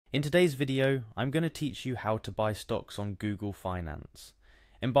In today's video, I'm going to teach you how to buy stocks on Google Finance.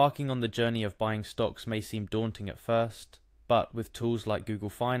 Embarking on the journey of buying stocks may seem daunting at first, but with tools like Google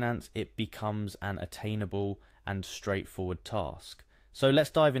Finance, it becomes an attainable and straightforward task. So let's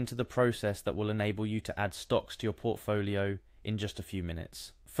dive into the process that will enable you to add stocks to your portfolio in just a few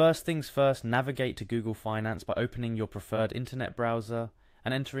minutes. First things first, navigate to Google Finance by opening your preferred internet browser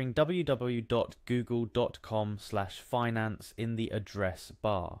and entering www.google.com/finance in the address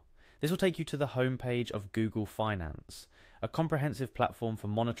bar. This will take you to the homepage of Google Finance, a comprehensive platform for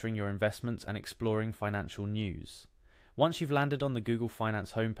monitoring your investments and exploring financial news. Once you've landed on the Google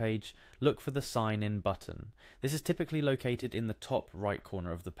Finance homepage, look for the Sign In button. This is typically located in the top right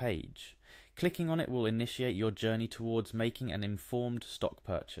corner of the page. Clicking on it will initiate your journey towards making an informed stock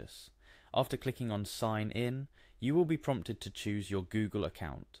purchase. After clicking on Sign In, you will be prompted to choose your Google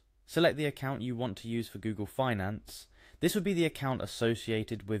account. Select the account you want to use for Google Finance. This would be the account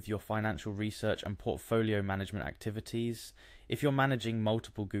associated with your financial research and portfolio management activities if you're managing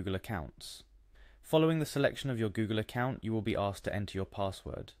multiple Google accounts. Following the selection of your Google account, you will be asked to enter your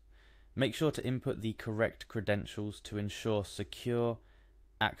password. Make sure to input the correct credentials to ensure secure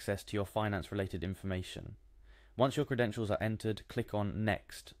access to your finance-related information. Once your credentials are entered, click on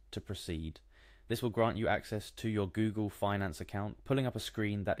Next to proceed. This will grant you access to your Google Finance account, pulling up a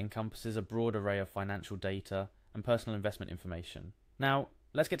screen that encompasses a broad array of financial data and personal investment information. Now,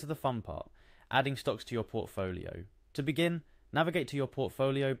 let's get to the fun part, adding stocks to your portfolio. To begin, navigate to your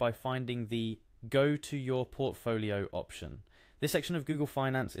portfolio by finding the Go to Your Portfolio option. This section of Google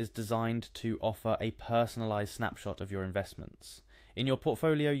Finance is designed to offer a personalized snapshot of your investments. In your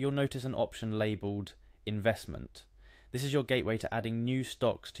portfolio, you'll notice an option labeled Investment. This is your gateway to adding new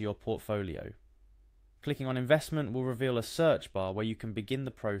stocks to your portfolio. Clicking on Investment will reveal a search bar where you can begin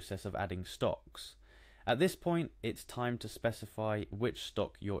the process of adding stocks. At this point, it's time to specify which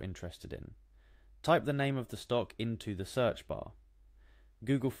stock you're interested in. Type the name of the stock into the search bar.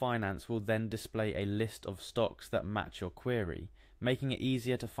 Google Finance will then display a list of stocks that match your query, making it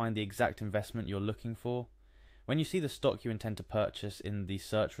easier to find the exact investment you're looking for. When you see the stock you intend to purchase in the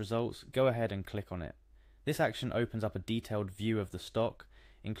search results, go ahead and click on it. This action opens up a detailed view of the stock,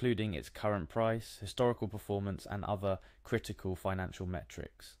 including its current price, historical performance, and other critical financial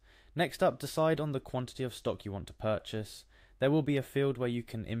metrics. Next up, decide on the quantity of stock you want to purchase. There will be a field where you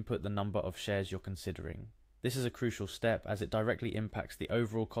can input the number of shares you're considering. This is a crucial step as it directly impacts the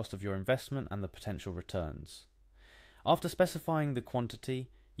overall cost of your investment and the potential returns. After specifying the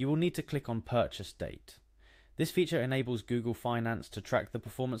quantity, you will need to click on Purchase Date. This feature enables Google Finance to track the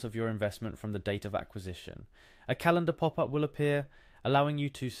performance of your investment from the date of acquisition. A calendar pop-up will appear, allowing you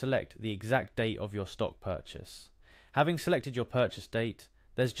to select the exact date of your stock purchase. Having selected your purchase date,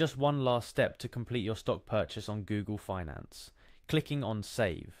 there's just one last step to complete your stock purchase on Google Finance, clicking on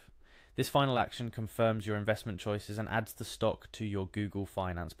Save. This final action confirms your investment choices and adds the stock to your Google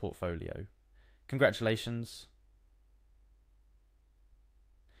Finance portfolio. Congratulations!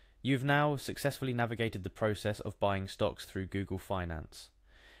 You've now successfully navigated the process of buying stocks through Google Finance.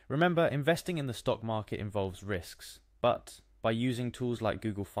 Remember, investing in the stock market involves risks, but by using tools like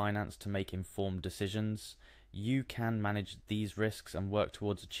Google Finance to make informed decisions, you can manage these risks and work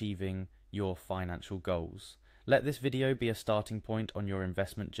towards achieving your financial goals. Let this video be a starting point on your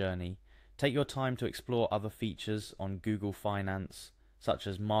investment journey. Take your time to explore other features on Google Finance, such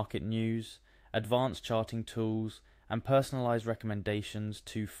as market news, advanced charting tools, and personalized recommendations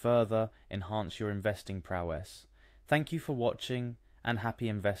to further enhance your investing prowess. Thank you for watching and happy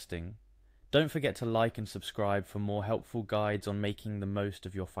investing. Don't forget to like and subscribe for more helpful guides on making the most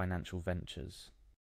of your financial ventures.